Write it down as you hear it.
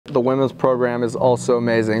the women's program is also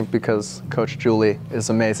amazing because Coach Julie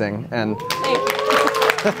is amazing. And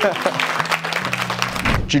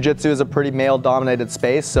Jiu Jitsu is a pretty male-dominated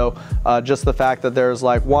space, so just the fact that there's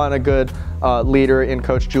like a good leader in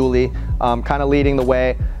Coach Julie, kind of leading the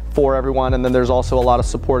way for everyone, and then there's also a lot of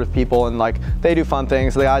supportive people, and like they do fun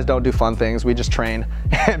things. The guys don't do fun things. We just train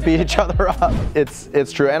and beat each other up.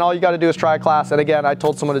 It's true, and all you got to do is try a class. And again, I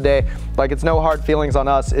told someone today, like, it's no hard feelings on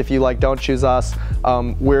us if you like don't choose us.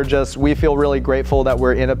 We feel really grateful that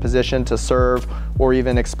we're in a position to serve or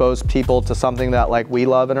even expose people to something that like we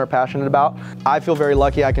love and are passionate about. I feel very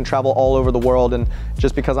lucky. I can travel all over the world, and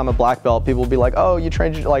just because I'm a black belt, people will be like, oh, you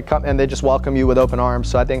trained, like, come, and they just welcome you with open arms.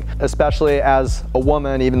 So I think, especially as a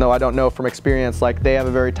woman, even though I don't know from experience, like they have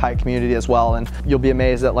a very tight community as well, and you'll be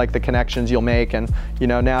amazed at like the connections you'll make. And you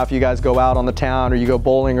know, now if you guys go out on the town or you go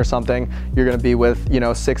bowling or something, you're gonna be with, you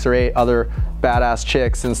know, 6 or 8 other badass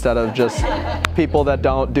chicks instead of just people that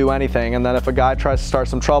don't do anything. And then if a guy tries to start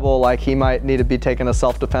some trouble, like he might need to be taking a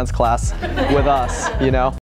self-defense class with us, you know?